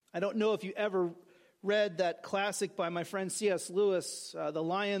I don't know if you ever read that classic by my friend C.S. Lewis, The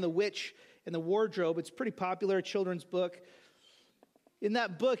Lion, the Witch, and the Wardrobe. It's a pretty popular children's book. In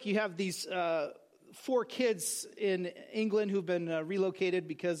that book, you have these 4 kids in England who've been relocated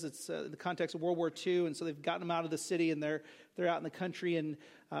because it's the context of World War II, and so they've gotten them out of the city, and they're out in the country, and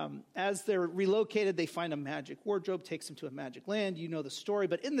as they're relocated, they find a magic wardrobe, takes them to a magic land. You know the story,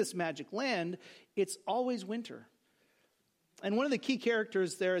 but in this magic land, it's always winter. And one of the key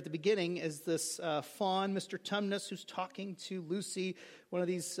characters there at the beginning is this fawn, Mr. Tumnus, who's talking to Lucy, one of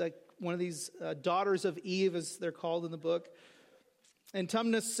these daughters of Eve, as they're called in the book. And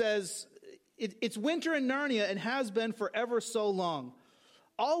Tumnus says, it's winter in Narnia and has been for ever so long.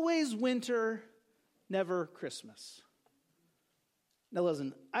 Always winter, never Christmas. Now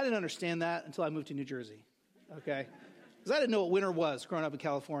listen, I didn't understand that until I moved to New Jersey, okay? Because I didn't know what winter was growing up in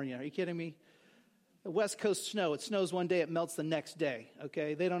California. Are you kidding me? The West Coast snow, it snows one day, it melts the next day,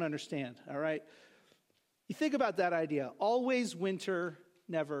 okay? They don't understand, all right? You think about that idea. Always winter,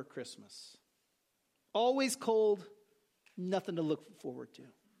 never Christmas. Always cold, nothing to look forward to.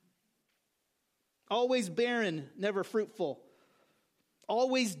 Always barren, never fruitful.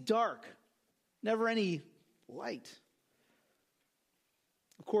 Always dark, never any light.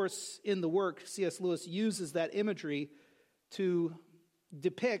 Of course, in the work, C.S. Lewis uses that imagery to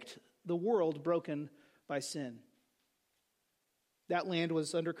depict the world broken by sin. That land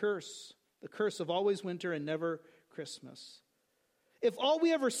was under curse, the curse of always winter and never Christmas. If all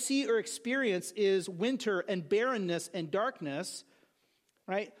we ever see or experience is winter and barrenness and darkness,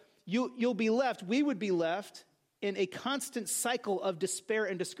 right, we would be left in a constant cycle of despair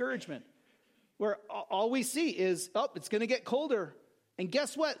and discouragement, where all we see is, it's going to get colder. And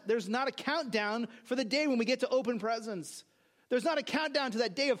guess what? There's not a countdown for the day when we get to open presents. There's not a countdown to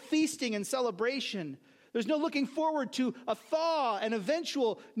that day of feasting and celebration. There's no looking forward to a thaw and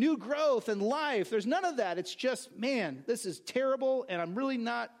eventual new growth and life. There's none of that. It's just, man, this is terrible, and I'm really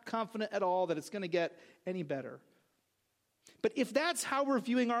not confident at all that it's going to get any better. But if that's how we're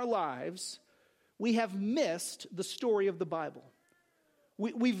viewing our lives, we have missed the story of the Bible.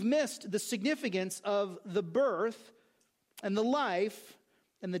 We've missed the significance of the birth and the life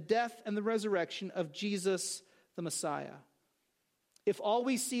and the death and the resurrection of Jesus the Messiah. If all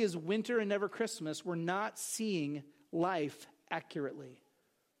we see is winter and never Christmas, we're not seeing life accurately.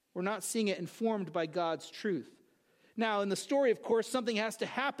 We're not seeing it informed by God's truth. Now, in the story, of course, something has to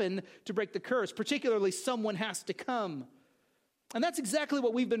happen to break the curse. Particularly, someone has to come. And that's exactly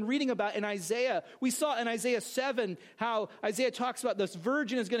what we've been reading about in Isaiah. We saw in Isaiah 7 how Isaiah talks about this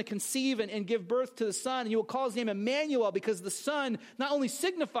virgin is going to conceive and give birth to the son, and you will call his name Emmanuel, because the son not only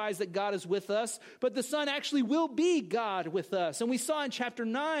signifies that God is with us, but the son actually will be God with us. And we saw in chapter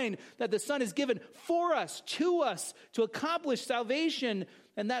 9 that the son is given for us, to accomplish salvation,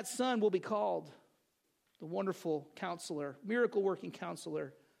 and that son will be called the Wonderful Counselor, Miracle-Working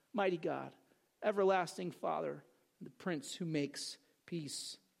Counselor, Mighty God, Everlasting Father, the Prince who makes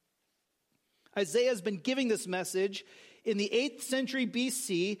peace. Isaiah has been giving this message in the 8th century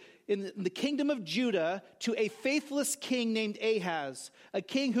BC in the kingdom of Judah to a faithless king named Ahaz, a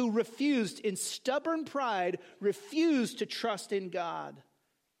king who in stubborn pride, refused to trust in God.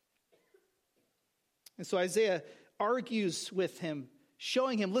 And so Isaiah argues with him,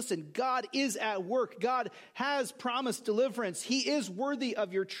 showing him, listen, God is at work. God has promised deliverance. He is worthy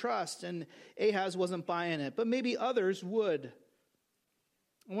of your trust. And Ahaz wasn't buying it, but maybe others would.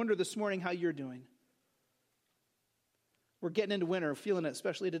 I wonder this morning how you're doing. We're getting into winter, feeling it,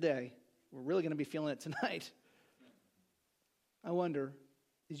 especially today. We're really going to be feeling it tonight. I wonder,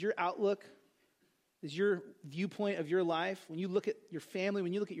 is your outlook, is your viewpoint of your life, when you look at your family,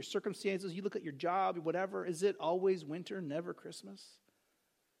 when you look at your circumstances, you look at your job, whatever, is it always winter, never Christmas?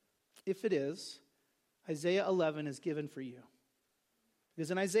 If it is, Isaiah 11 is given for you.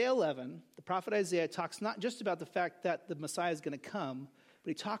 Because in Isaiah 11, the prophet Isaiah talks not just about the fact that the Messiah is going to come, but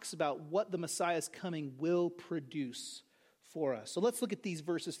he talks about what the Messiah's coming will produce for us. So let's look at these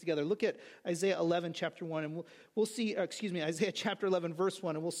verses together. Look at Isaiah 11, chapter 1, and we'll see, Isaiah chapter 11, verse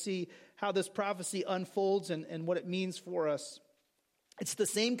 1, and we'll see how this prophecy unfolds and what it means for us. It's the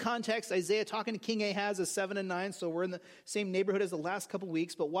same context, Isaiah talking to King Ahaz as 7 and 9, so we're in the same neighborhood as the last couple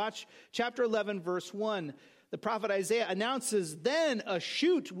weeks. But watch chapter 11, verse 1. The prophet Isaiah announces, "Then a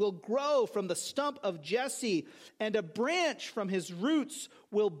shoot will grow from the stump of Jesse, and a branch from his roots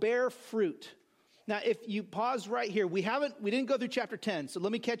will bear fruit. Now, if you pause right here, we didn't go through chapter 10, so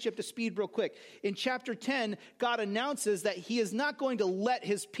let me catch you up to speed real quick. In chapter 10, God announces that he is not going to let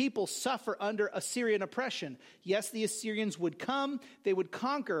his people suffer under Assyrian oppression. Yes, the Assyrians would come, they would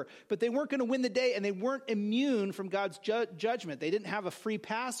conquer, but they weren't going to win the day, and they weren't immune from God's judgment. They didn't have a free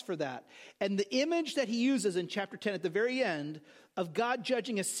pass for that. And the image that he uses in chapter 10 at the very end of God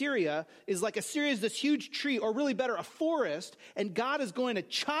judging Assyria is like Assyria is this huge tree, or really better, a forest, and God is going to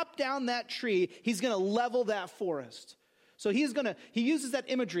chop down that tree. He's going to level that forest. So he uses that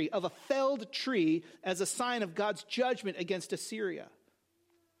imagery of a felled tree as a sign of God's judgment against Assyria.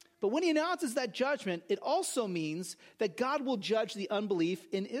 But when he announces that judgment, it also means that God will judge the unbelief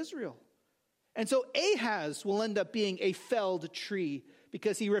in Israel. And so Ahaz will end up being a felled tree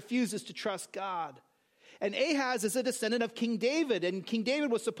because he refuses to trust God. And Ahaz is a descendant of King David, and King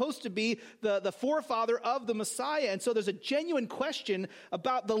David was supposed to be the forefather of the Messiah. And so there's a genuine question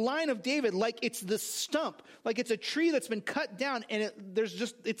about the line of David, like it's the stump, like it's a tree that's been cut down, and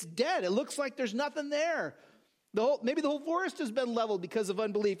it's dead. It looks like there's nothing there. Maybe the whole forest has been leveled because of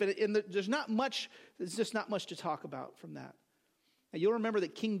unbelief, and there's just not much to talk about from that. Now, you'll remember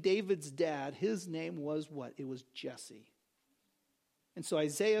that King David's dad, his name was what? It was Jesse. And so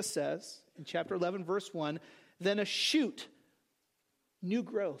Isaiah says in chapter 11, verse 1, then a shoot, new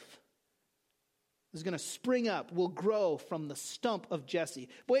growth, is going to spring up, will grow from the stump of Jesse.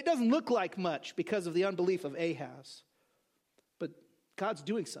 Boy, it doesn't look like much because of the unbelief of Ahaz. But God's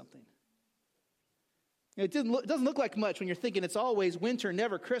doing something. It doesn't look like much when you're thinking it's always winter,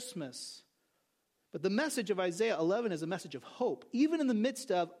 never Christmas. But the message of Isaiah 11 is a message of hope, even in the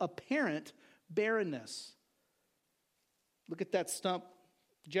midst of apparent barrenness. Look at that stump.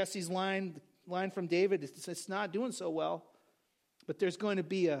 Jesse's line from David, it's not doing so well. But there's going to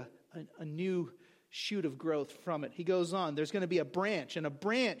be a new shoot of growth from it. He goes on, there's going to be a branch, and a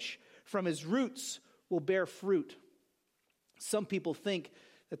branch from his roots will bear fruit. Some people think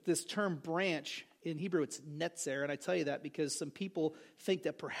that this term branch, in Hebrew it's netzer, and I tell you that because some people think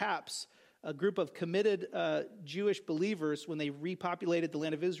that perhaps a group of committed Jewish believers, when they repopulated the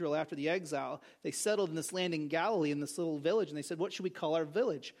land of Israel after the exile, they settled in this land in Galilee, in this little village, and they said, what should we call our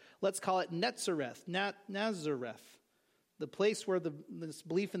village? Let's call it Netzareth, Nazareth, the place where this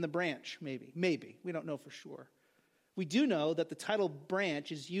belief in the branch, maybe. We don't know for sure. We do know that the title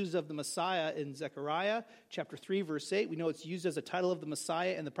branch is used of the Messiah in Zechariah chapter 3, verse 8. We know it's used as a title of the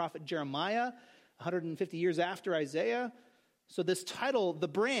Messiah in the prophet Jeremiah, 150 years after Isaiah. So this title, the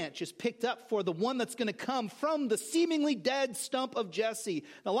branch, is picked up for the one that's going to come from the seemingly dead stump of Jesse.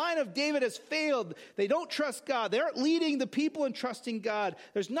 The line of David has failed. They don't trust God. They aren't leading the people in trusting God.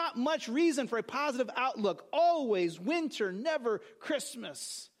 There's not much reason for a positive outlook. Always winter, never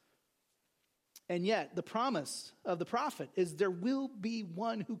Christmas. And yet, the promise of the prophet is there will be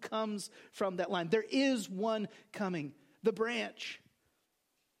one who comes from that line. There is one coming, the branch.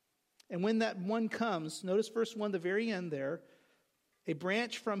 And when that one comes, notice verse 1, the very end there, a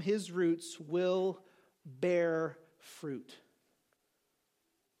branch from his roots will bear fruit.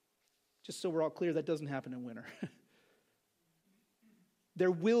 Just so we're all clear, that doesn't happen in winter. There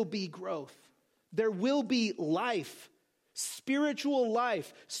will be growth. There will be life, spiritual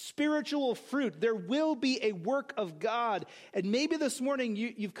fruit. There will be a work of God. And maybe this morning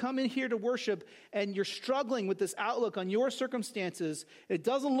you've come in here to worship and you're struggling with this outlook on your circumstances. It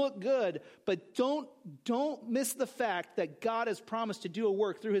doesn't look good, but don't miss the fact that God has promised to do a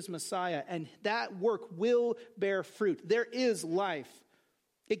work through his Messiah, and that work will bear fruit. There is life.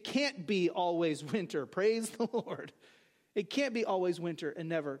 It can't be always winter. Praise the Lord. It can't be always winter and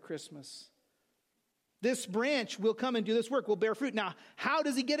never Christmas. This branch will come and do this work, will bear fruit. Now, how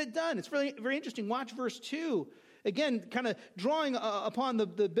does he get it done? It's really very interesting. Watch verse 2. Again, kind of drawing upon the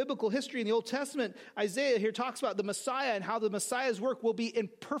biblical history in the Old Testament, Isaiah here talks about the Messiah and how the Messiah's work will be in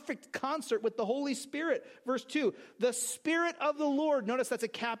perfect concert with the Holy Spirit. Verse 2, the Spirit of the Lord, notice that's a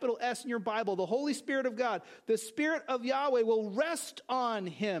capital S in your Bible, the Holy Spirit of God, the Spirit of Yahweh will rest on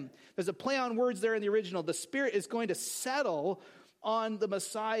him. There's a play on words there in the original. The Spirit is going to settle on the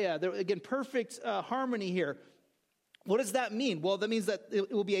Messiah. There, again, perfect harmony here. What does that mean? Well, that means that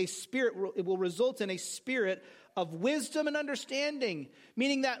it will be a spirit, it will result in a spirit of wisdom and understanding,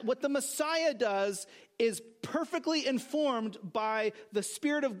 meaning that what the Messiah does is perfectly informed by the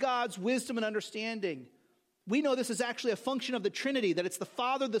Spirit of God's wisdom and understanding. We know this is actually a function of the Trinity, that it's the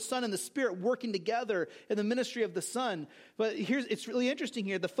Father, the Son, and the Spirit working together in the ministry of the Son. But it's really interesting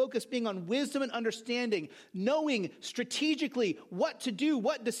here, the focus being on wisdom and understanding, knowing strategically what to do,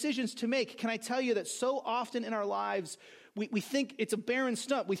 what decisions to make. Can I tell you that so often in our lives, We think it's a barren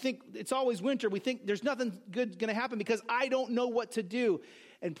stump. We think it's always winter. We think there's nothing good going to happen because I don't know what to do.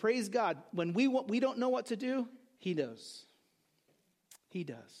 And praise God, when we don't know what to do, he knows. He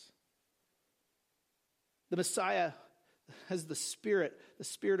does. The Messiah has the Spirit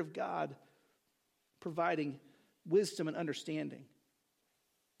of God providing wisdom and understanding.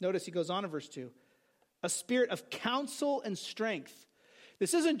 Notice he goes on in verse 2. A spirit of counsel and strength.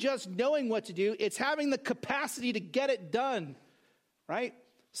 This isn't just knowing what to do, it's having the capacity to get it done, right?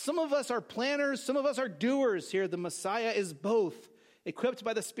 Some of us are planners, some of us are doers here. The Messiah is both, equipped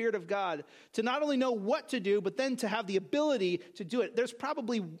by the Spirit of God to not only know what to do, but then to have the ability to do it.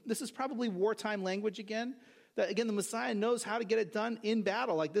 This is probably wartime language again. That again, the Messiah knows how to get it done in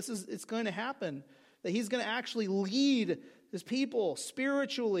battle. Like it's going to happen. That he's going to actually lead his people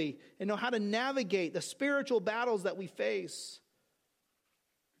spiritually and know how to navigate the spiritual battles that we face.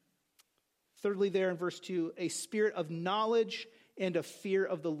 Thirdly, there in verse 2, a spirit of knowledge and a fear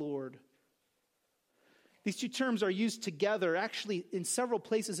of the Lord. These two terms are used together actually in several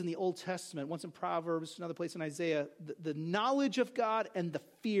places in the Old Testament. Once in Proverbs, another place in Isaiah. The knowledge of God and the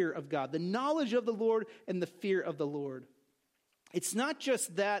fear of God. The knowledge of the Lord and the fear of the Lord. It's not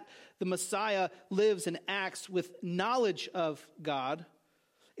just that the Messiah lives and acts with knowledge of God.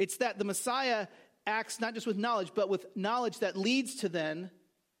 It's that the Messiah acts not just with knowledge, but with knowledge that leads to then,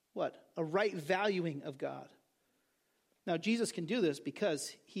 what? A right valuing of God. Now, Jesus can do this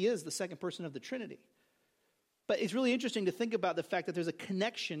because he is the second person of the Trinity. But it's really interesting to think about the fact that there's a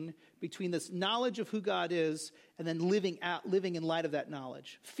connection between this knowledge of who God is and then living in light of that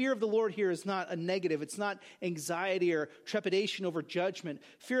knowledge. Fear of the Lord here is not a negative. It's not anxiety or trepidation over judgment.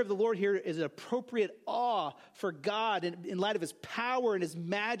 Fear of the Lord here is an appropriate awe for God in light of his power and his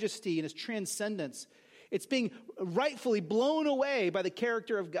majesty and his transcendence. It's being rightfully blown away by the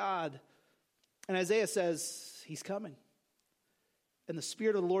character of God. And Isaiah says, he's coming. And the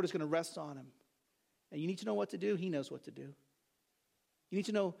Spirit of the Lord is going to rest on him. And you need to know what to do. He knows what to do. You need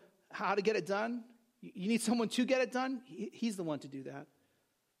to know how to get it done. You need someone to get it done. He's the one to do that.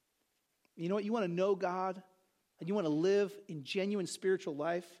 You know what? You want to know God and you want to live in genuine spiritual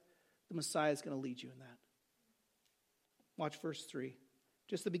life. The Messiah is going to lead you in that. Watch verse 3.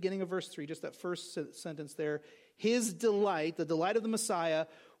 Just the beginning of verse 3, just that first sentence there. His delight, the delight of the Messiah,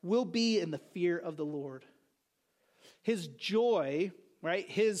 will be in the fear of the Lord. His joy, right,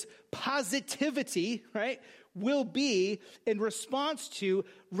 his positivity, right, will be in response to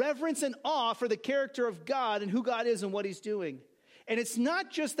reverence and awe for the character of God and who God is and what he's doing. And it's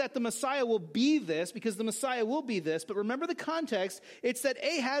not just that the Messiah will be this, because the Messiah will be this, but remember the context. It's that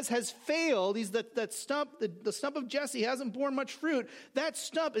Ahaz has failed. He's that stump, the stump of Jesse hasn't borne much fruit. That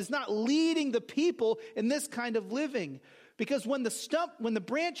stump is not leading the people in this kind of living. Because when the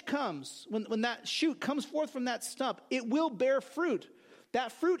branch comes, when that shoot comes forth from that stump, it will bear fruit.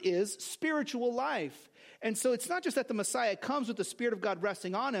 That fruit is spiritual life. And so it's not just that the Messiah comes with the Spirit of God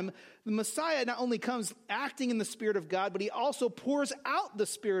resting on him. The Messiah not only comes acting in the Spirit of God, but he also pours out the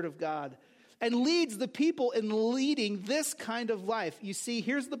Spirit of God and leads the people in leading this kind of life. You see,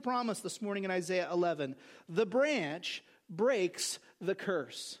 here's the promise this morning in Isaiah 11. The branch breaks the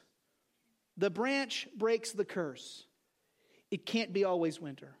curse. The branch breaks the curse. It can't be always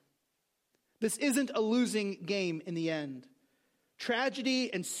winter. This isn't a losing game in the end.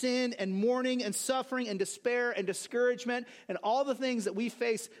 Tragedy and sin and mourning and suffering and despair and discouragement and all the things that we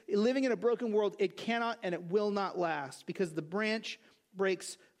face living in a broken world, it cannot and it will not last because the branch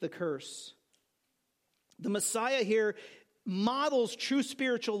breaks the curse. The Messiah here models true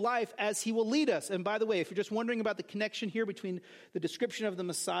spiritual life as he will lead us. And by the way, if you're just wondering about the connection here between the description of the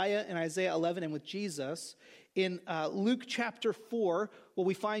Messiah in Isaiah 11 and with Jesus, in Luke chapter 4, well,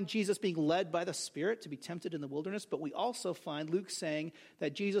 we find Jesus being led by the Spirit to be tempted in the wilderness, but we also find Luke saying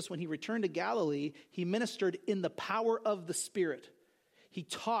that Jesus, when he returned to Galilee, he ministered in the power of the Spirit. He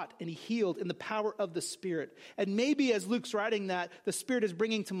taught and he healed in the power of the Spirit. And maybe as Luke's writing that, the Spirit is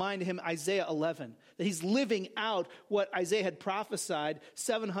bringing to mind to him Isaiah 11, that he's living out what Isaiah had prophesied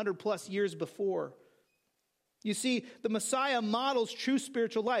 700 plus years before. You see, the Messiah models true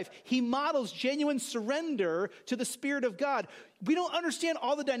spiritual life. He models genuine surrender to the Spirit of God. We don't understand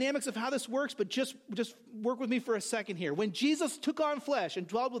all the dynamics of how this works, but just work with me for a second here. When Jesus took on flesh and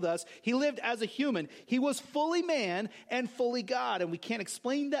dwelled with us, he lived as a human. He was fully man and fully God. And we can't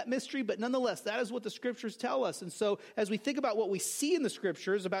explain that mystery, but nonetheless, that is what the scriptures tell us. And so as we think about what we see in the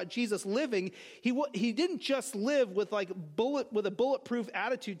scriptures about Jesus living, he didn't just live with a bulletproof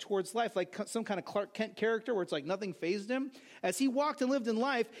attitude towards life, like some kind of Clark Kent character where it's like nothing fazed him. As he walked and lived in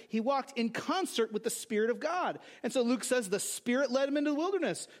life, he walked in concert with the Spirit of God. And so Luke says the Spirit Spirit led him into the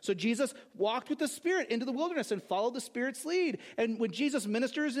wilderness. So Jesus walked with the Spirit into the wilderness and followed the Spirit's lead. And when Jesus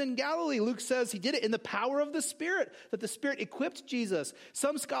ministers in Galilee, Luke says he did it in the power of the Spirit, that the Spirit equipped Jesus.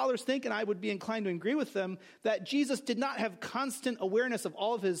 Some scholars think, and I would be inclined to agree with them, that Jesus did not have constant awareness of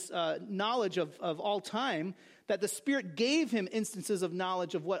all of his knowledge of all time, that the Spirit gave him instances of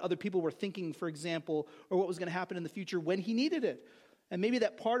knowledge of what other people were thinking, for example, or what was going to happen in the future when he needed it. And maybe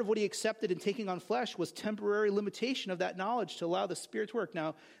that part of what he accepted in taking on flesh was temporary limitation of that knowledge to allow the Spirit to work.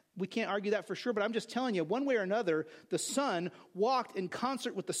 Now, we can't argue that for sure, but I'm just telling you, one way or another, the Son walked in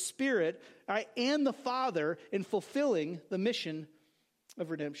concert with the Spirit and the Father in fulfilling the mission of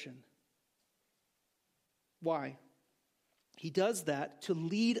redemption. Why? He does that to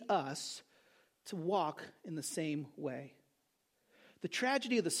lead us to walk in the same way. The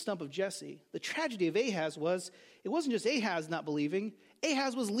tragedy of the stump of Jesse, the tragedy of Ahaz was, it wasn't just Ahaz not believing.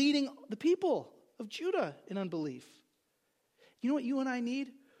 Ahaz was leading the people of Judah in unbelief. You know what you and I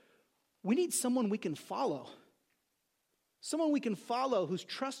need? We need someone we can follow. Someone we can follow who's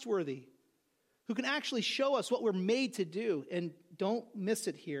trustworthy, who can actually show us what we're made to do. And don't miss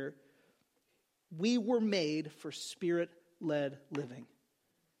it here. We were made for Spirit-led living.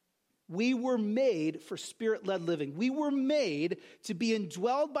 We were made for Spirit-led living. We were made to be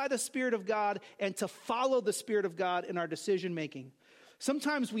indwelled by the Spirit of God and to follow the Spirit of God in our decision making.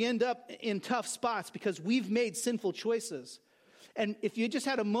 Sometimes we end up in tough spots because we've made sinful choices. And if you just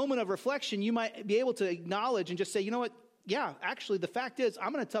had a moment of reflection, you might be able to acknowledge and just say, you know what? Yeah, actually, the fact is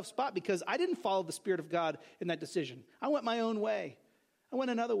I'm in a tough spot because I didn't follow the Spirit of God in that decision. I went my own way. I went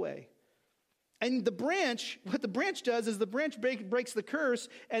another way. And what the branch does is the branch breaks the curse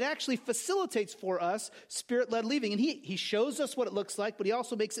and actually facilitates for us Spirit-led living. And he shows us what it looks like, but he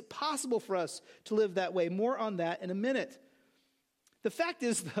also makes it possible for us to live that way. More on that in a minute. The fact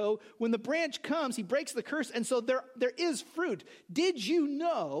is, though, when the branch comes, he breaks the curse, and so there is fruit. Did you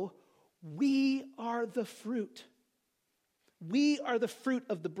know we are the fruit? We are the fruit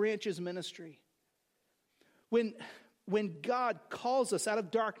of the branch's ministry. When God calls us out of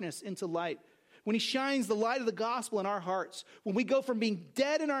darkness into light, when he shines the light of the gospel in our hearts, when we go from being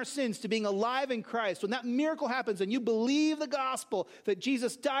dead in our sins to being alive in Christ, when that miracle happens and you believe the gospel that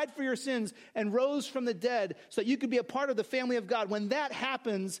Jesus died for your sins and rose from the dead so that you could be a part of the family of God, when that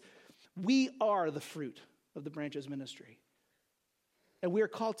happens, we are the fruit of the branch's ministry. And we are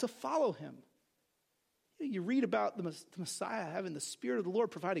called to follow him. You read about the Messiah having the Spirit of the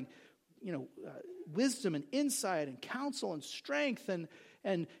Lord providing, wisdom and insight and counsel and strength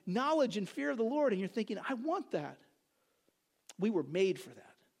and knowledge and fear of the Lord, and you're thinking, I want that. We were made for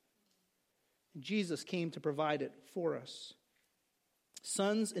that. And Jesus came to provide it for us.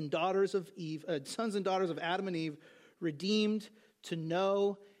 Sons and daughters of Adam and Eve, redeemed to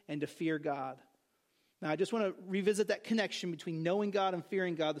know and to fear God. Now, I just want to revisit that connection between knowing God and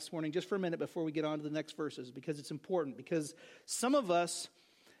fearing God this morning just for a minute before we get on to the next verses, because it's important. Because some of us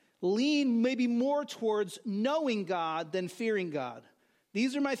lean maybe more towards knowing God than fearing God.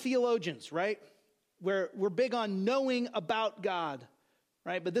 These are my theologians, right? We're big on knowing about God,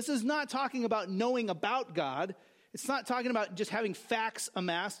 right? But this is not talking about knowing about God. It's not talking about just having facts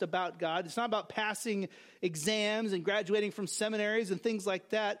amassed about God. It's not about passing exams and graduating from seminaries and things like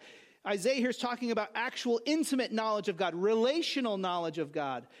that. Isaiah here is talking about actual intimate knowledge of God, relational knowledge of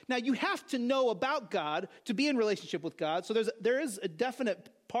God. Now, you have to know about God to be in relationship with God. So there is a definite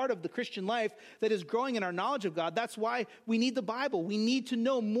part of the Christian life that is growing in our knowledge of God. That's why we need the Bible. We need to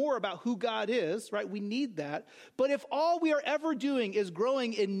know more about who God is, right? We need that. But if all we are ever doing is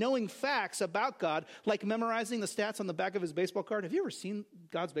growing in knowing facts about God, like memorizing the stats on the back of his baseball card. Have you ever seen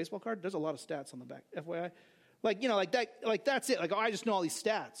God's baseball card? There's a lot of stats on the back, FYI. That's it. I just know all these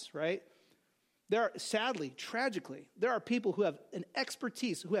stats, right? Sadly, tragically, there are people who have an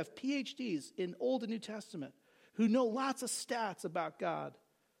expertise, who have PhDs in Old and New Testament, who know lots of stats about God,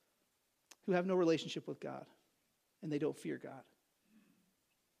 who have no relationship with God, and they don't fear God.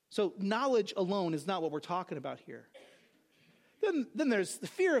 So knowledge alone is not what we're talking about here. Then there's the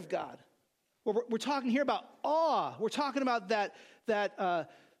fear of God. We're talking here about awe. We're talking about that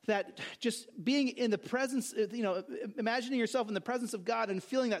just being in the presence, imagining yourself in the presence of God and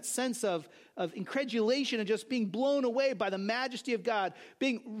feeling that sense of incredulation and just being blown away by the majesty of God,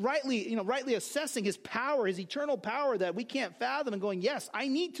 being rightly assessing his power, his eternal power that we can't fathom, and going, yes, I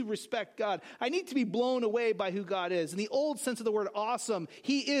need to respect God. I need to be blown away by who God is. In the old sense of the word awesome,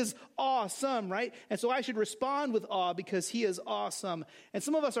 he is awesome, right? And so I should respond with awe because he is awesome. And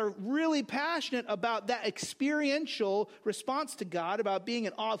some of us are really passionate about that experiential response to God, about being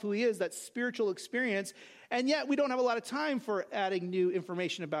in awe of who he is, that spiritual experience, and yet we don't have a lot of time for adding new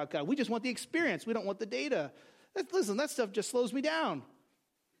information about God. We just want the experience. We don't want the data. Listen, that stuff just slows me down.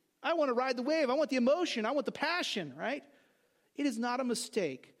 I want to ride the wave. I want the emotion. I want the passion, right? It is not a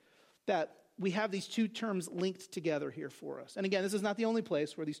mistake that we have these two terms linked together here for us. And again, this is not the only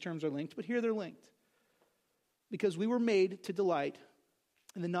place where these terms are linked, but here they're linked. Because we were made to delight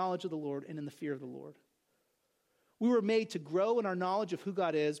in the knowledge of the Lord and in the fear of the Lord. We were made to grow in our knowledge of who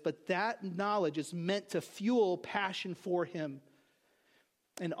God is, but that knowledge is meant to fuel passion for him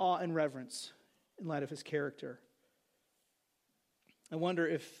and awe and reverence in light of his character. I wonder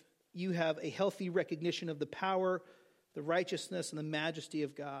if you have a healthy recognition of the power, the righteousness, and the majesty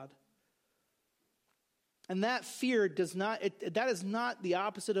of God. And that fear that is not the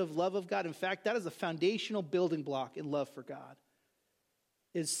opposite of love of God. In fact, that is a foundational building block in love for God,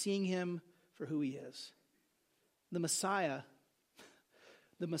 is seeing him for who he is. The Messiah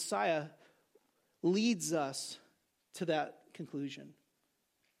leads us to that conclusion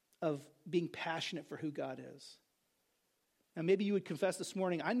of being passionate for who God is. Now, maybe you would confess this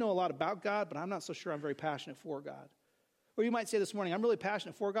morning, I know a lot about God, but I'm not so sure I'm very passionate for God. Or you might say this morning, I'm really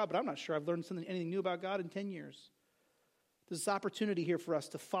passionate for God, but I'm not sure I've learned anything new about God in 10 years. There's this opportunity here for us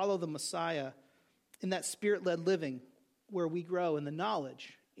to follow the Messiah in that spirit-led living where we grow in the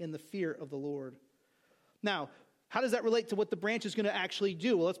knowledge, in the fear of the Lord. Now, how does that relate to what the branch is going to actually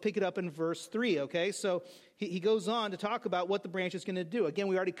do? Well, let's pick it up in verse 3, okay? So he goes on to talk about what the branch is going to do. Again,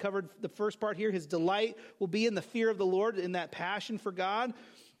 we already covered the first part here. His delight will be in the fear of the Lord, in that passion for God.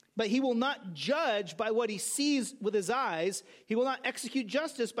 But he will not judge by what he sees with his eyes. He will not execute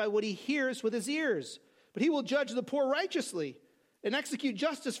justice by what he hears with his ears. But he will judge the poor righteously and execute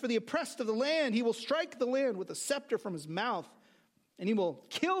justice for the oppressed of the land. He will strike the land with a scepter from his mouth, and he will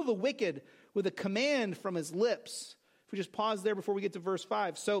kill the wicked with a command from his lips. If we just pause there before we get to verse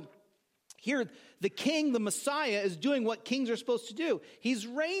 5. So here, the king, the Messiah, is doing what kings are supposed to do. He's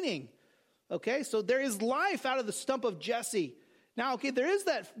reigning. Okay, so there is life out of the stump of Jesse. Now, okay, there is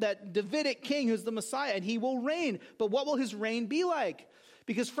that Davidic king who's the Messiah, and he will reign. But what will his reign be like?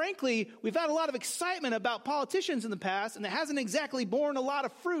 Because frankly, we've had a lot of excitement about politicians in the past, and it hasn't exactly borne a lot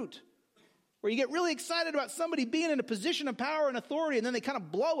of fruit. Where you get really excited about somebody being in a position of power and authority, and then they kind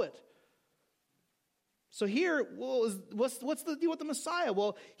of blow it. So here, what's the deal with the Messiah?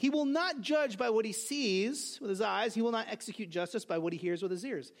 Well, he will not judge by what he sees with his eyes. He will not execute justice by what he hears with his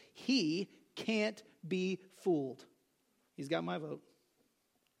ears. He can't be fooled. He's got my vote.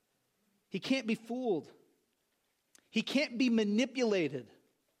 He can't be fooled. He can't be manipulated.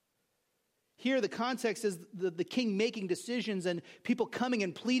 Here, the context is the king making decisions and people coming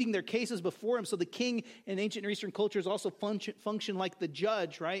and pleading their cases before him. So the king in ancient Near Eastern cultures also function like the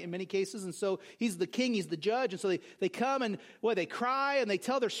judge, right, in many cases. And so he's the king, he's the judge. And so they come and, they cry and they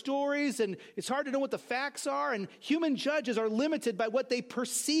tell their stories. And it's hard to know what the facts are. And human judges are limited by what they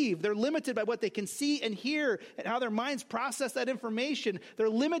perceive. They're limited by what they can see and hear and how their minds process that information. They're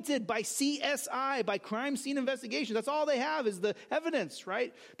limited by CSI, by crime scene investigation. That's all they have is the evidence,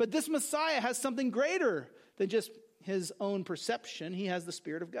 right? But this Messiah has something greater than just his own perception. He has the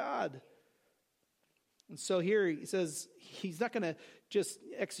Spirit of God. And so here he says he's not going to just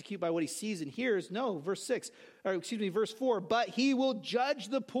execute by what he sees and hears. No, verse 4. But he will judge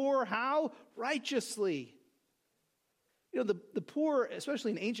the poor how? Righteously. You know, the poor,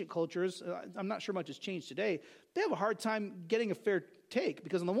 especially in ancient cultures, I'm not sure much has changed today, they have a hard time getting a fair take.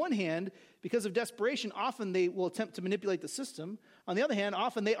 Because on the one hand, because of desperation, often they will attempt to manipulate the system. On the other hand,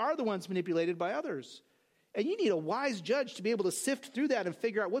 often they are the ones manipulated by others. And you need a wise judge to be able to sift through that and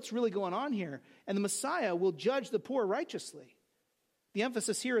figure out what's really going on here. And the Messiah will judge the poor righteously. The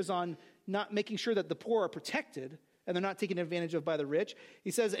emphasis here is on not making sure that the poor are protected and they're not taken advantage of by the rich.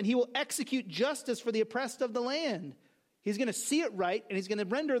 He says, and he will execute justice for the oppressed of the land. He's going to see it right, and he's going to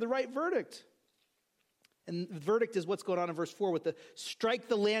render the right verdict. And the verdict is what's going on in verse 4 with the strike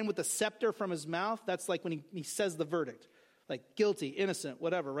the land with the scepter from his mouth. That's like when he says the verdict. Like guilty, innocent,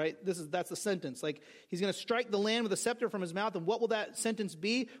 whatever, right? That's the sentence. Like he's going to strike the land with a scepter from his mouth. And what will that sentence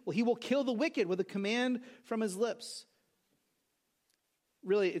be? Well, he will kill the wicked with a command from his lips.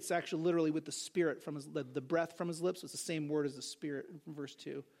 Really, it's actually literally with the spirit from the breath from his lips. It's the same word as the spirit from verse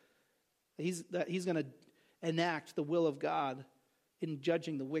 2. He's going to enact the will of God in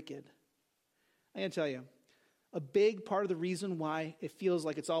judging the wicked. I gotta tell you, a big part of the reason why it feels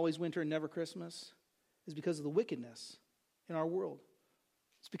like it's always winter and never Christmas is because of the wickedness in our world.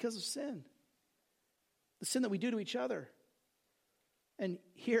 It's because of sin. The sin that we do to each other. And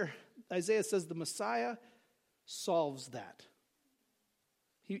here, Isaiah says the Messiah solves that.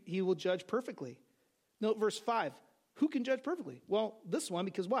 He will judge perfectly. Note verse 5. Who can judge perfectly? Well, this one,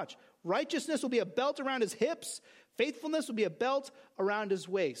 because watch. Righteousness will be a belt around his hips. Faithfulness will be a belt around his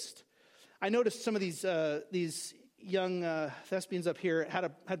waist. I noticed some of these young thespians up here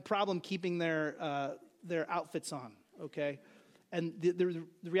had problem keeping their outfits on, okay? And the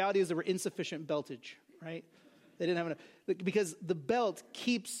reality is there were insufficient beltage, right? They didn't have enough. Because the belt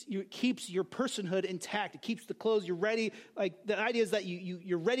keeps your personhood intact. It keeps the clothes. You're ready. Like, the idea is that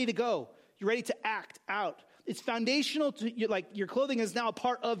you're ready to go. You're ready to act out. It's foundational to your clothing is now a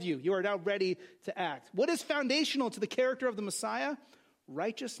part of you. You are now ready to act. What is foundational to the character of the Messiah?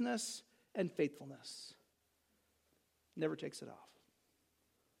 Righteousness and faithfulness. Never takes it off.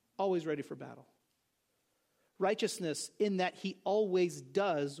 Always ready for battle. Righteousness in that he always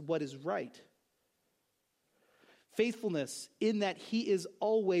does what is right. Faithfulness in that he is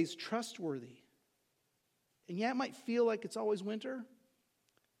always trustworthy. And yeah, it might feel like it's always winter,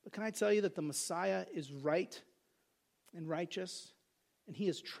 but can I tell you that the Messiah is right and righteous, and he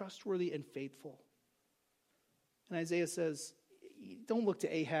is trustworthy and faithful. And Isaiah says, don't look to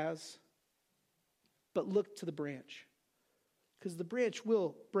Ahaz, but look to the branch, because the branch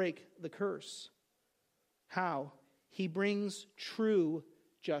will break the curse. How? He brings true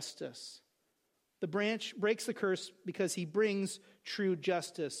justice. The branch breaks the curse because he brings true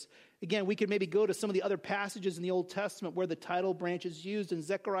justice. Again, we could maybe go to some of the other passages in the Old Testament where the title branch is used in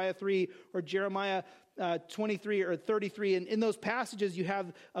Zechariah 3 or Jeremiah 23 or 33. And in those passages, you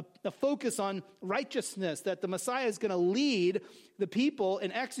have a focus on righteousness, that the Messiah is going to lead the people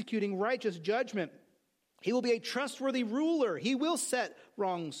in executing righteous judgment. He will be a trustworthy ruler. He will set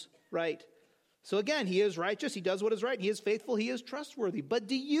wrongs right. So again, he is righteous. He does what is right. He is faithful. He is trustworthy. But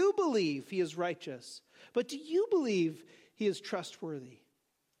do you believe he is righteous? But do you believe he is trustworthy?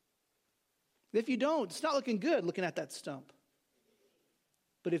 If you don't, it's not looking good looking at that stump.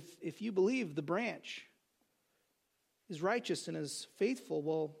 But if you believe the branch is righteous and is faithful,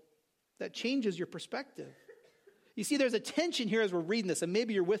 well, that changes your perspective. You see, there's a tension here as we're reading this, and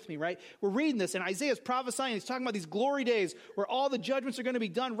maybe you're with me, right? We're reading this, and Isaiah's prophesying. He's talking about these glory days where all the judgments are going to be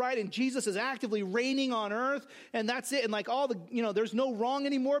done right, and Jesus is actively reigning on earth, and that's it. And like all the, there's no wrong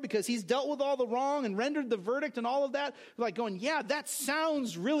anymore because he's dealt with all the wrong and rendered the verdict and all of that. We're like going, yeah, that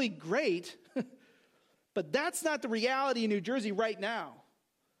sounds really great, but that's not the reality in New Jersey right now.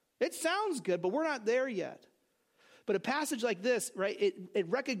 It sounds good, but we're not there yet. But a passage like this, right, it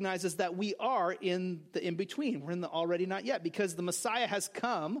recognizes that we are in the in-between. We're in the already not yet, because the Messiah has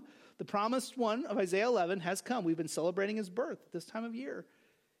come. The promised one of Isaiah 11 has come. We've been celebrating his birth this time of year.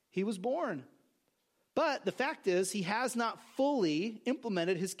 He was born. But the fact is, he has not fully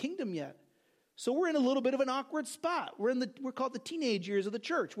implemented his kingdom yet. So we're in a little bit of an awkward spot. We're called the teenage years of the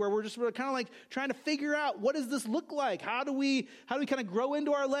church, where we're kind of like trying to figure out, what does this look like? How do we kind of grow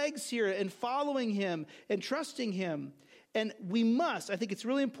into our legs here and following him and trusting him? And we must, I think it's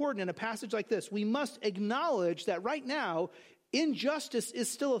really important in a passage like this, we must acknowledge that right now, injustice is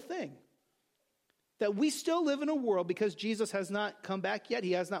still a thing. That we still live in a world, because Jesus has not come back yet,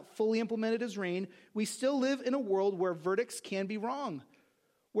 he has not fully implemented his reign, we still live in a world where verdicts can be wrong,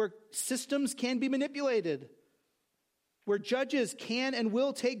 where systems can be manipulated, where judges can and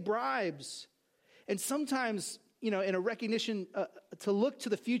will take bribes. And sometimes, in a recognition to look to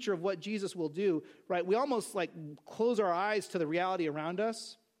the future of what Jesus will do, right, we almost like close our eyes to the reality around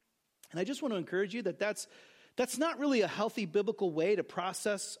us. And I just want to encourage you that that's not really a healthy biblical way to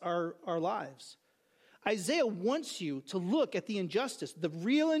process our lives. Isaiah wants you to look at the injustice, the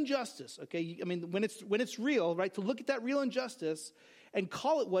real injustice, okay? I mean, when it's real, right, to look at that real injustice and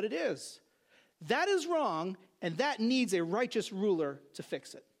call it what it is. That is wrong, and that needs a righteous ruler to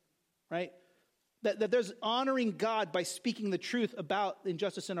fix it, right? That there's honoring God by speaking the truth about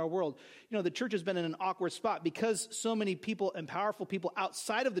injustice in our world. The church has been in an awkward spot because so many people and powerful people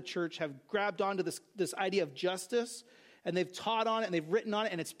outside of the church have grabbed onto this idea of justice, and they've taught on it, and they've written on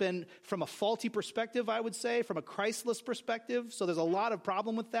it, and it's been from a faulty perspective, I would say, from a Christless perspective. So there's a lot of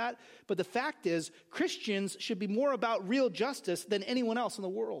problem with that. But the fact is, Christians should be more about real justice than anyone else in the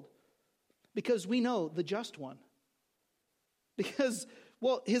world, because we know the just one. Because,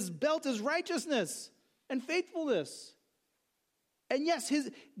 well, his belt is righteousness and faithfulness. And yes,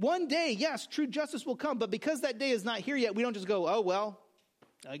 one day, yes, true justice will come. But because that day is not here yet, we don't just go, oh, well,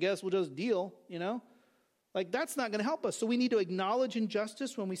 I guess we'll just deal, Like, that's not going to help us. So we need to acknowledge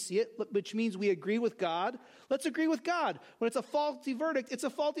injustice when we see it, which means we agree with God. Let's agree with God. When it's a faulty verdict, it's a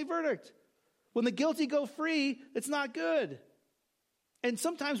faulty verdict. When the guilty go free, it's not good. And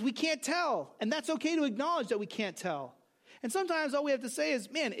sometimes we can't tell. And that's okay to acknowledge that we can't tell. And sometimes all we have to say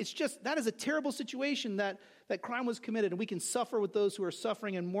is, man, that is a terrible situation that crime was committed. And we can suffer with those who are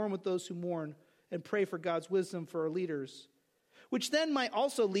suffering and mourn with those who mourn, and pray for God's wisdom for our leaders. Which then might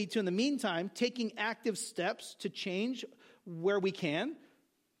also lead to, in the meantime, taking active steps to change where we can.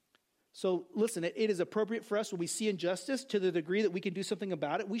 So listen, it is appropriate for us when we see injustice, to the degree that we can do something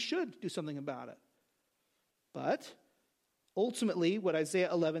about it, we should do something about it. But ultimately, what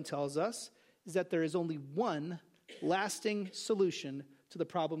Isaiah 11 tells us is that there is only one lasting solution to the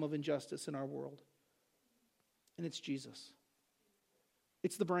problem of injustice in our world. And it's Jesus.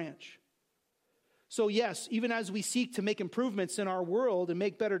 It's the branch. So yes, even as we seek to make improvements in our world and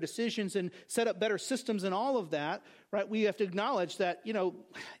make better decisions and set up better systems and all of that, right, we have to acknowledge that,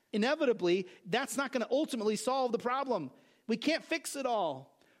 inevitably, that's not going to ultimately solve the problem. We can't fix it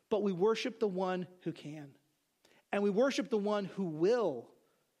all, but we worship the one who can. And we worship the one who will.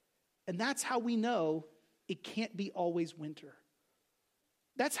 And that's how we know it can't be always winter.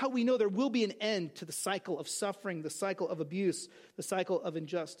 That's how we know there will be an end to the cycle of suffering, the cycle of abuse, the cycle of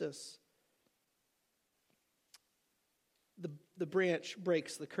injustice. The branch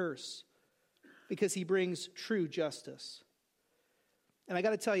breaks the curse because he brings true justice. And I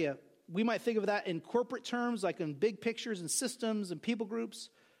got to tell you, we might think of that in corporate terms, like in big pictures and systems and people groups.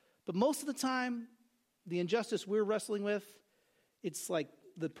 But most of the time, the injustice we're wrestling with, it's like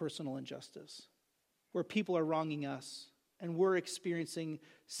the personal injustice, where people are wronging us and we're experiencing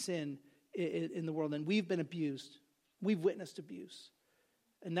sin in the world. And we've been abused. We've witnessed abuse.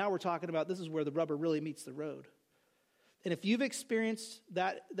 And now we're talking about this is where the rubber really meets the road. And if you've experienced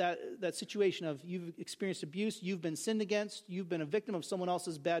that situation of you've experienced abuse, you've been sinned against, you've been a victim of someone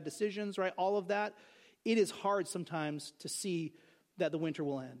else's bad decisions, right? All of that, it is hard sometimes to see that the winter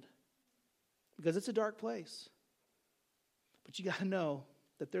will end. Because it's a dark place. But you got to know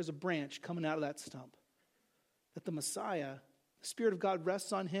that there's a branch coming out of that stump. That the Messiah, the Spirit of God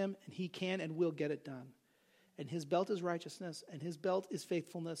rests on him, and he can and will get it done. And his belt is righteousness, and his belt is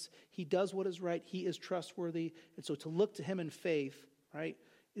faithfulness. He does what is right. He is trustworthy. And so to look to him in faith, right,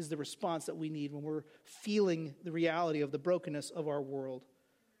 is the response that we need when we're feeling the reality of the brokenness of our world.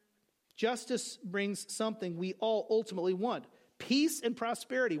 Justice brings something we all ultimately want. Peace and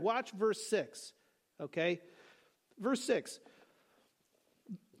prosperity. Watch verse 6, okay? Verse 6.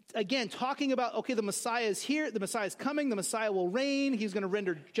 Again, talking about, okay, the Messiah is here, the Messiah is coming, the Messiah will reign, he's going to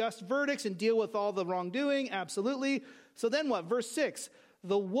render just verdicts and deal with all the wrongdoing, absolutely. So then what? Verse 6,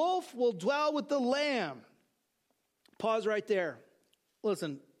 the wolf will dwell with the lamb. Pause right there.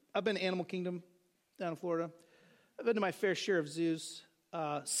 Listen, I've been to Animal Kingdom down in Florida. I've been to my fair share of zoos,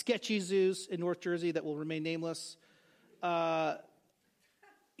 sketchy zoos in North Jersey that will remain nameless.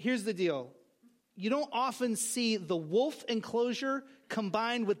 Here's the deal. You don't often see the wolf enclosure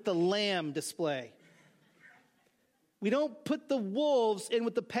combined with the lamb display. We don't put the wolves in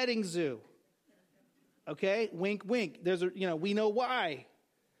with the petting zoo. Okay? Wink, wink. We know why.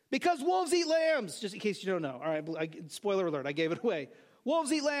 Because wolves eat lambs, just in case you don't know. All right, spoiler alert, I gave it away.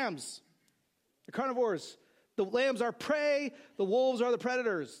 Wolves eat lambs. They're carnivores. The lambs are prey. The wolves are the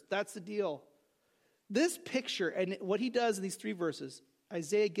predators. That's the deal. This picture, and what he does in these 3 verses,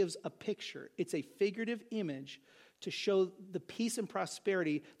 Isaiah gives a picture. It's a figurative image to show the peace and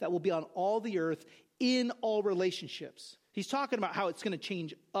prosperity that will be on all the earth in all relationships. He's talking about how it's going to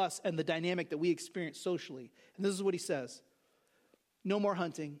change us and the dynamic that we experience socially. And this is what he says. No more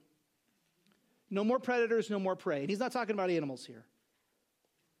hunting. No more predators, no more prey. And he's not talking about animals here.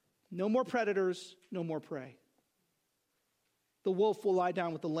 No more predators, no more prey. The wolf will lie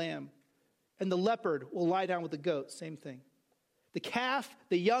down with the lamb, and the leopard will lie down with the goat. Same thing. The calf,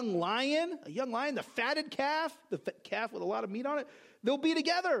 the young lion, the fatted calf, calf with a lot of meat on it, they'll be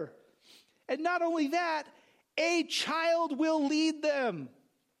together. And not only that, a child will lead them.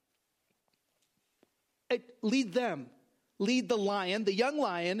 Lead them. Lead the lion, the young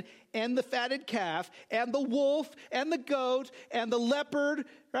lion, and the fatted calf, and the wolf, and the goat, and the leopard,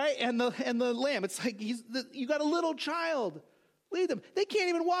 right, and the lamb. It's like you got a little child. Lead them. They can't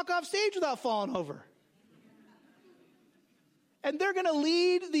even walk off stage without falling over. And they're going to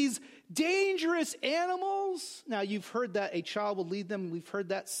lead these dangerous animals. Now, you've heard that a child will lead them. We've heard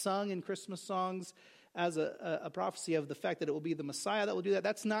that sung in Christmas songs as a prophecy of the fact that it will be the Messiah that will do that.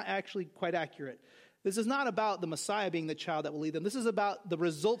 That's not actually quite accurate. This is not about the Messiah being the child that will lead them. This is about the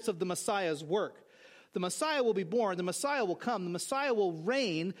results of the Messiah's work. The Messiah will be born. The Messiah will come. The Messiah will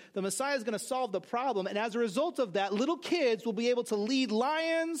reign. The Messiah is going to solve the problem. And as a result of that, little kids will be able to lead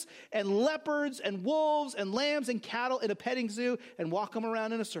lions and leopards and wolves and lambs and cattle in a petting zoo and walk them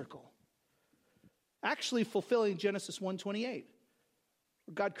around in a circle. Actually fulfilling Genesis 1:28,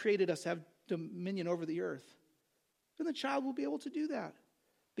 where God created us to have dominion over the earth. And the child will be able to do that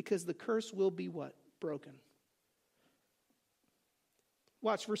because the curse will be what? Broken.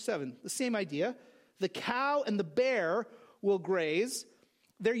 Watch verse 7. The same idea. The cow and the bear will graze.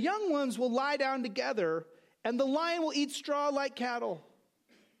 Their young ones will lie down together, and the lion will eat straw like cattle.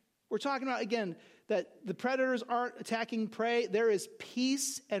 We're talking about, again, that the predators aren't attacking prey. There is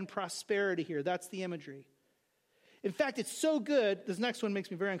peace and prosperity here. That's the imagery. In fact, it's so good. This next one makes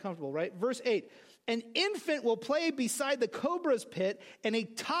me very uncomfortable, right? Verse 8. An infant will play beside the cobra's pit, and a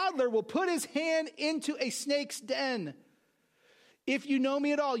toddler will put his hand into a snake's den. If you know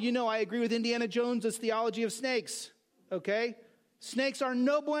me at all, you know I agree with Indiana Jones's theology of snakes, okay? Snakes are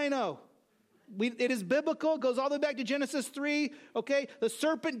no bueno. It is biblical. It goes all the way back to Genesis 3. Okay, the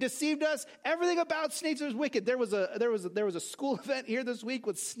serpent deceived us. Everything about snakes is wicked. There was a school event here this week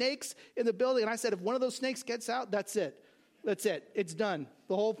with snakes in the building, and I said, if one of those snakes gets out, that's it. That's it. It's done.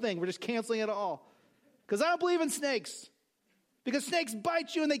 The whole thing. We're just canceling it all because I don't believe in snakes. Because snakes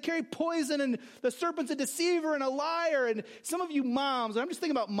bite you and they carry poison, and the serpent's a deceiver and a liar. And some of you moms, I'm just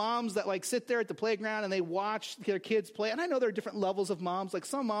thinking about moms that like sit there at the playground and they watch their kids play. And I know there are different levels of moms. Like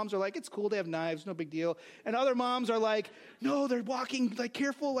some moms are like, it's cool, they have knives, no big deal. And other moms are like, no, they're walking, like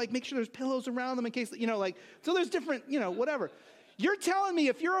careful, like make sure there's pillows around them in case, like, so there's different, whatever. You're telling me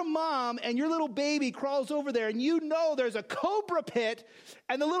if you're a mom and your little baby crawls over there and you know there's a cobra pit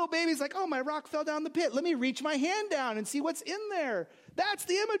and the little baby's like, oh, my rock fell down the pit. Let me reach my hand down and see what's in there. That's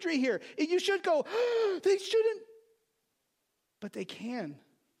the imagery here. You should go, they shouldn't. But they can.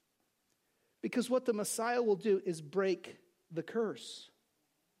 Because what the Messiah will do is break the curse.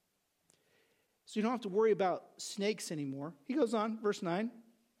 So you don't have to worry about snakes anymore. He goes on, verse 9.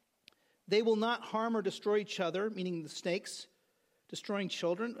 They will not harm or destroy each other, meaning the snakes, destroying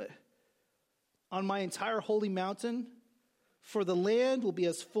children, on my entire holy mountain, for the land will be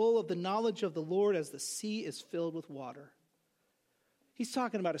as full of the knowledge of the Lord as the sea is filled with water. He's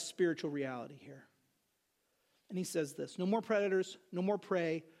talking about a spiritual reality here. And he says this, no more predators, no more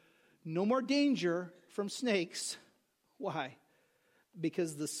prey, no more danger from snakes. Why?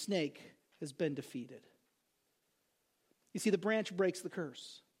 Because the snake has been defeated. You see, the branch breaks the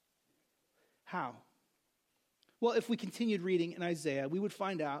curse. How? Well, if we continued reading in Isaiah, we would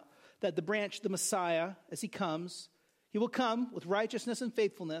find out that the branch, the Messiah, as he comes, he will come with righteousness and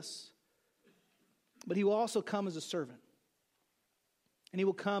faithfulness, but he will also come as a servant. And he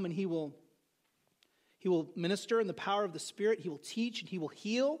will come and he will minister in the power of the Spirit. He will teach and he will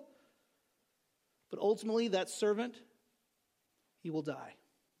heal. But ultimately, that servant, he will die.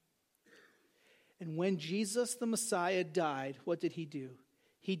 And when Jesus, the Messiah, died, what did he do?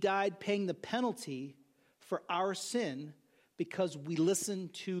 He died paying the penalty for our sin because we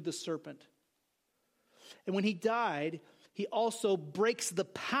listened to the serpent. And when he died, he also breaks the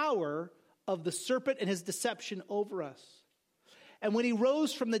power of the serpent and his deception over us. And when he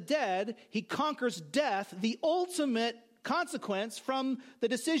rose from the dead, he conquers death, the ultimate consequence from the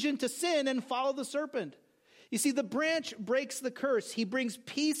decision to sin and follow the serpent. You see, the branch breaks the curse. He brings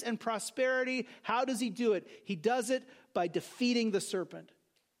peace and prosperity. How does he do it? He does it by defeating the serpent.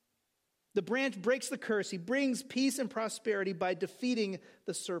 The branch breaks the curse. He brings peace and prosperity by defeating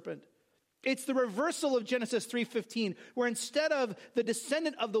the serpent. It's the reversal of Genesis 3:15, where instead of the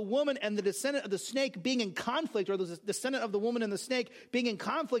descendant of the woman and the descendant of the snake being in conflict, or the descendant of the woman and the snake being in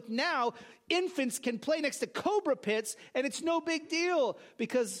conflict, now infants can play next to cobra pits, and it's no big deal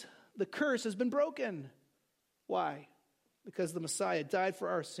because the curse has been broken. Why? Because the Messiah died for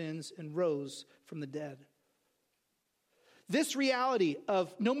our sins and rose from the dead. This reality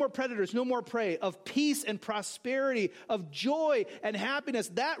of no more predators, no more prey, of peace and prosperity, of joy and happiness,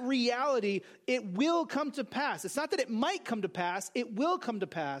 that reality, it will come to pass. It's not that it might come to pass, it will come to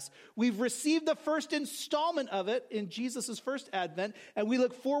pass. We've received the first installment of it in Jesus' first advent, and we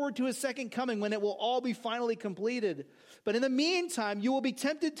look forward to his second coming when it will all be finally completed. But in the meantime, you will be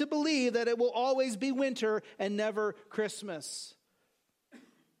tempted to believe that it will always be winter and never Christmas.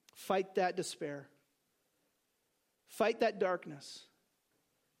 Fight that despair. Fight that darkness.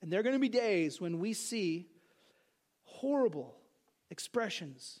 And there are going to be days when we see horrible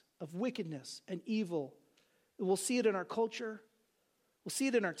expressions of wickedness and evil. We'll see it in our culture. We'll see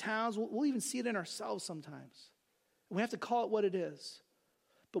it in our towns. We'll even see it in ourselves sometimes. And we have to call it what it is.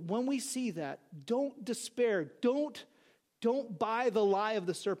 But when we see that, don't despair. Don't buy the lie of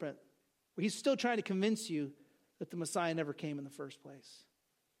the serpent, where he's still trying to convince you that the Messiah never came in the first place.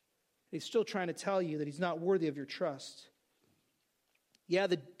 He's still trying to tell you that he's not worthy of your trust. Yeah,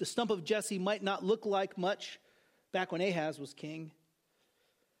 the stump of Jesse might not look like much back when Ahaz was king,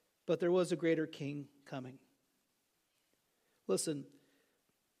 but there was a greater king coming. Listen,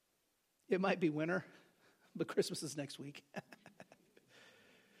 it might be winter, but Christmas is next week.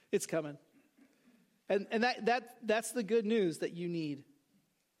 It's coming. And that's the good news that you need.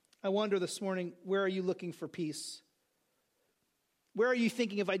 I wonder this morning, where are you looking for peace? Where are you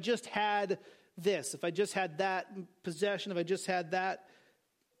thinking, if I just had this, if I just had that possession, if I just had that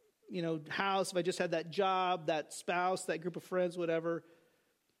house, if I just had that job, that spouse, that group of friends, whatever.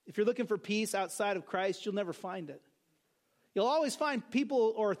 If you're looking for peace outside of Christ, you'll never find it. You'll always find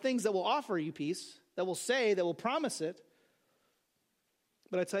people or things that will offer you peace, that will promise it.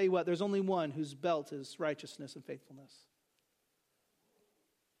 But I tell you what, there's only one whose belt is righteousness and faithfulness.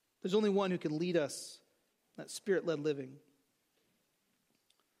 There's only one who can lead us, that Spirit-led living.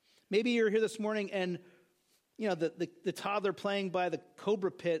 Maybe you're here this morning and, the toddler playing by the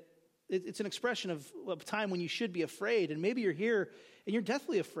cobra pit, it's an expression of a time when you should be afraid. And maybe you're here and you're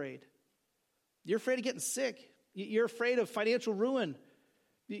deathly afraid. You're afraid of getting sick. You're afraid of financial ruin.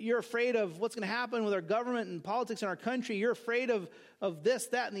 You're afraid of what's going to happen with our government and politics in our country. You're afraid of this,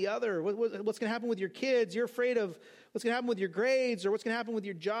 that, and the other. What's going to happen with your kids. You're afraid of what's going to happen with your grades or what's going to happen with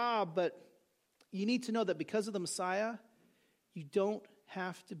your job. But you need to know that because of the Messiah, you don't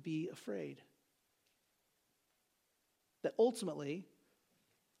have to be afraid. That ultimately,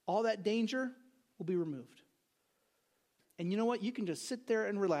 all that danger will be removed. And you know what? You can just sit there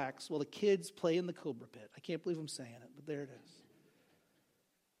and relax while the kids play in the cobra pit. I can't believe I'm saying it, but there it is.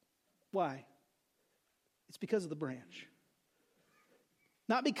 Why? It's because of the branch.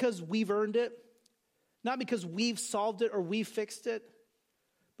 Not because we've earned it, not because we've solved it or we've fixed it,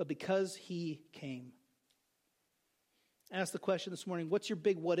 but because he came. I asked the question this morning, what's your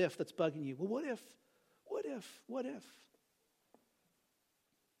big what if that's bugging you? Well, what if? What if? What if?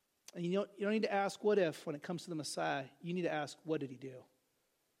 And you don't need to ask what if when it comes to the Messiah. You need to ask, what did he do?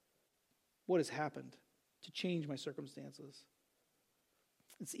 What has happened to change my circumstances?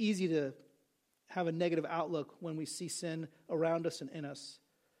 It's easy to have a negative outlook when we see sin around us and in us.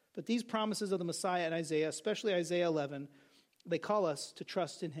 But these promises of the Messiah in Isaiah, especially Isaiah 11, they call us to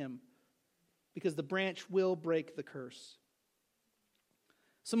trust in him because the branch will break the curse.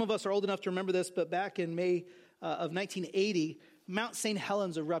 Some of us are old enough to remember this, but back in May of 1980, Mount St.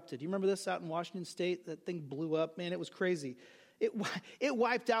 Helens erupted. Do you remember this out in Washington State? That thing blew up. Man, it was crazy. It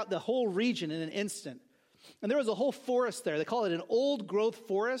wiped out the whole region in an instant. And there was a whole forest there. They call it an old growth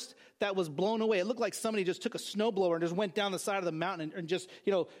forest that was blown away. It looked like somebody just took a snowblower and just went down the side of the mountain and just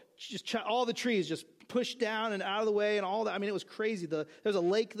all the trees just pushed down and out of the way and all that. I mean, it was crazy. There's a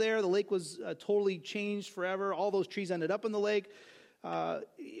lake there. The lake was totally changed forever. All those trees ended up in the lake.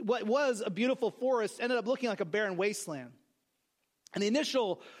 What was a beautiful forest ended up looking like a barren wasteland. And the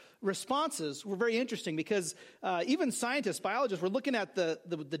initial responses were very interesting because even scientists, biologists were looking at the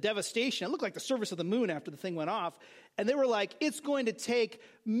devastation. It looked like the surface of the moon after the thing went off. And they were like, it's going to take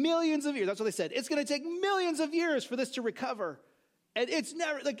millions of years. That's what they said. It's going to take millions of years for this to recover. And it's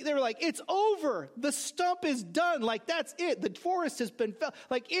never, like, they were like, it's over. The stump is done. Like, that's it. The forest has been felled.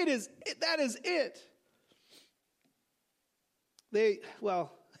 Like, that is it. They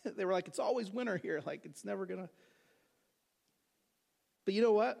were like, it's always winter here. Like, it's never going to. But you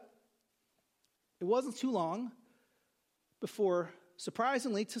know what? It wasn't too long before,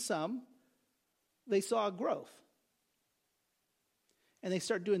 surprisingly to some, they saw growth. And they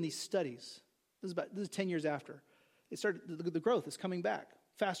started doing these studies. This is 10 years after. The growth is coming back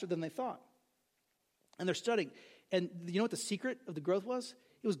faster than they thought. And they're studying. And you know what the secret of the growth was?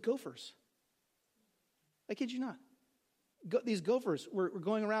 It was gophers. I kid you not. These gophers were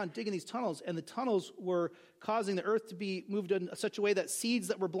going around digging these tunnels, and the tunnels were causing the earth to be moved in such a way that seeds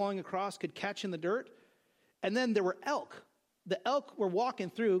that were blowing across could catch in the dirt. And then there were elk. The elk were walking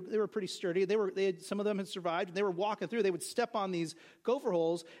through. They were pretty sturdy. Some of them had survived. And they were walking through. They would step on these gopher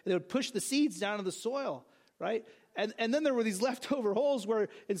holes, and they would push the seeds down into the soil, right? And then there were these leftover holes where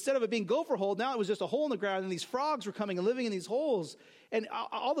instead of it being gopher hole, now it was just a hole in the ground, and these frogs were coming and living in these holes. And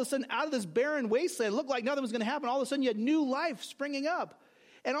all of a sudden, out of this barren wasteland, it looked like nothing was going to happen. All of a sudden, you had new life springing up.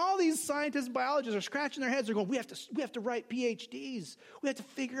 And all these scientists, biologists are scratching their heads. They're going, we have to write PhDs. We have to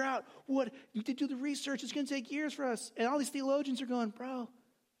figure out what, you did do the research. It's going to take years for us. And all these theologians are going, bro,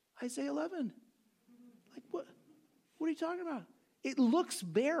 Isaiah 11. Like, what are you talking about? It looks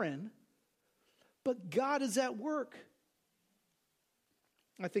barren, but God is at work.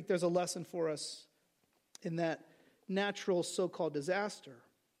 I think there's a lesson for us in that natural so-called disaster.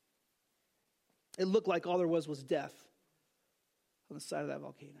 It looked like all there was death on the side of that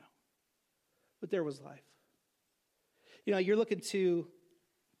volcano. But there was life. You know, you're looking to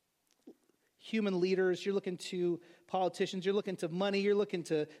human leaders, you're looking to politicians, you're looking to money, you're looking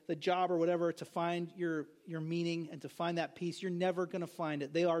to the job or whatever to find your meaning and to find that peace. You're never going to find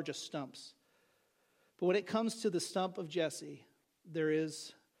it. They are just stumps. But when it comes to the stump of Jesse, there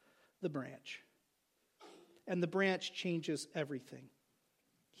is the branch. And the branch changes everything.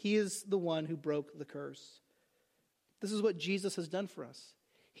 He is the one who broke the curse. This is what Jesus has done for us.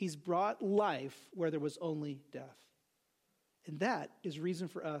 He's brought life where there was only death. And that is reason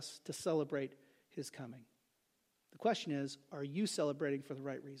for us to celebrate his coming. The question is, are you celebrating for the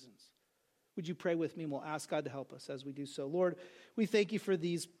right reasons? Would you pray with me, and we'll ask God to help us as we do so. Lord, we thank you for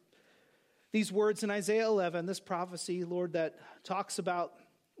these words in Isaiah 11, this prophecy, Lord, that talks about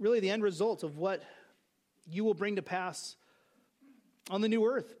really the end result of what you will bring to pass on the new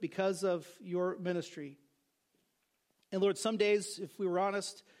earth because of your ministry. And Lord, some days, if we were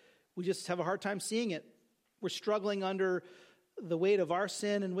honest, we just have a hard time seeing it. We're struggling under the weight of our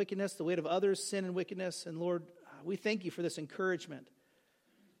sin and wickedness, the weight of others' sin and wickedness. And Lord, we thank you for this encouragement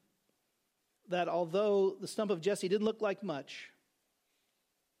that although the stump of Jesse didn't look like much,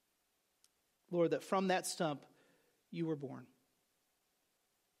 Lord, that from that stump you were born.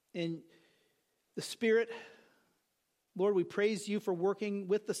 In the Spirit, Lord, we praise you for working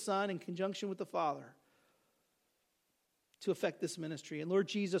with the Son in conjunction with the Father to effect this ministry. And Lord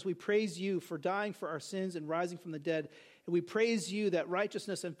Jesus, we praise you for dying for our sins and rising from the dead. And we praise you that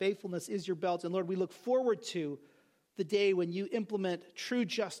righteousness and faithfulness is your belt. And Lord, we look forward to the day when you implement true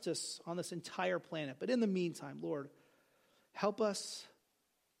justice on this entire planet. But in the meantime, Lord, help us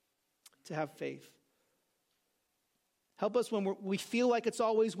to have faith. Help us when we feel like it's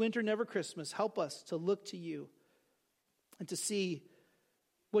always winter, never Christmas. Help us to look to you and to see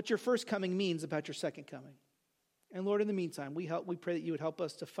what your first coming means about your second coming. And Lord, in the meantime, we pray that you would help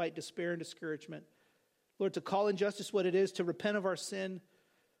us to fight despair and discouragement. Lord, to call injustice what it is, to repent of our sin,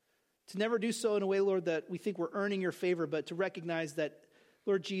 to never do so in a way, Lord, that we think we're earning your favor, but to recognize that,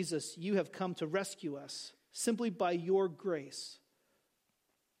 Lord Jesus, you have come to rescue us simply by your grace.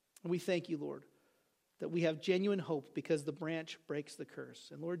 And we thank you, Lord, that we have genuine hope because the branch breaks the curse.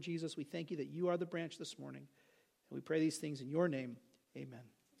 And Lord Jesus, we thank you that you are the branch this morning. And we pray these things in your name.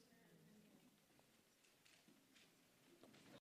 Amen.